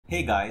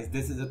Hey guys,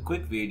 this is a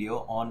quick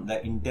video on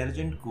the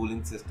intelligent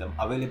cooling system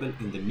available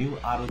in the new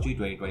ROG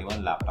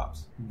 2021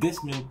 laptops.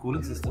 This new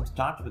cooling system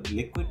starts with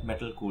liquid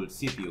metal cooled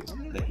CPU.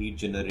 The heat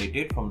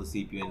generated from the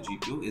CPU and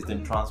GPU is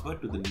then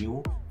transferred to the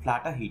new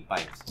flatter heat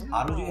pipes.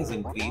 ROG has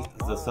increased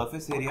the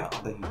surface area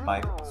of the heat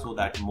pipe so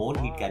that more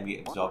heat can be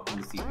absorbed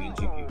from the CPU and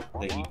GPU.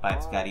 The heat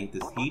pipes carry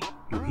this heat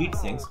to heat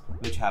sinks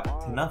which have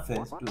thinner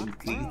fins to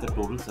increase the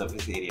total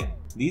surface area.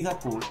 These are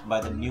cooled by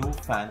the new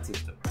fan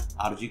system.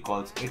 ROG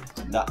calls it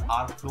the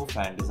airflow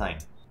fan design.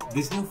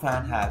 This new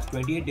fan has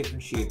 28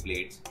 different shape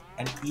blades,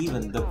 and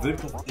even the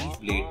width of each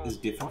blade is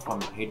different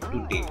from head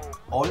to tail,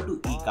 all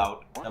to eke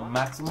out the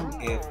maximum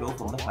airflow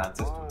from the fan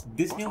system.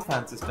 This new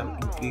fan system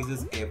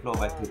increases airflow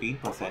by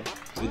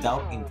 13%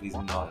 without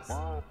increasing noise.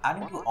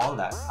 Adding to all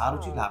that,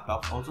 ROG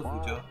laptops also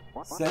feature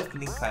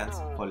self-cleaning fans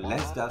for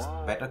less dust,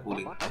 better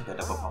cooling and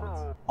better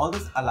performance. All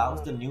this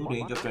allows the new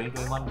range of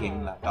 2021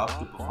 gaming laptops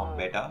to perform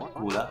better,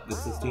 cooler with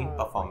sustained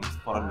performance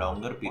for a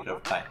longer period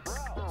of time.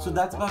 So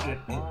that's about it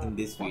in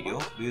this video.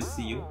 We will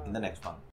see you in the next one.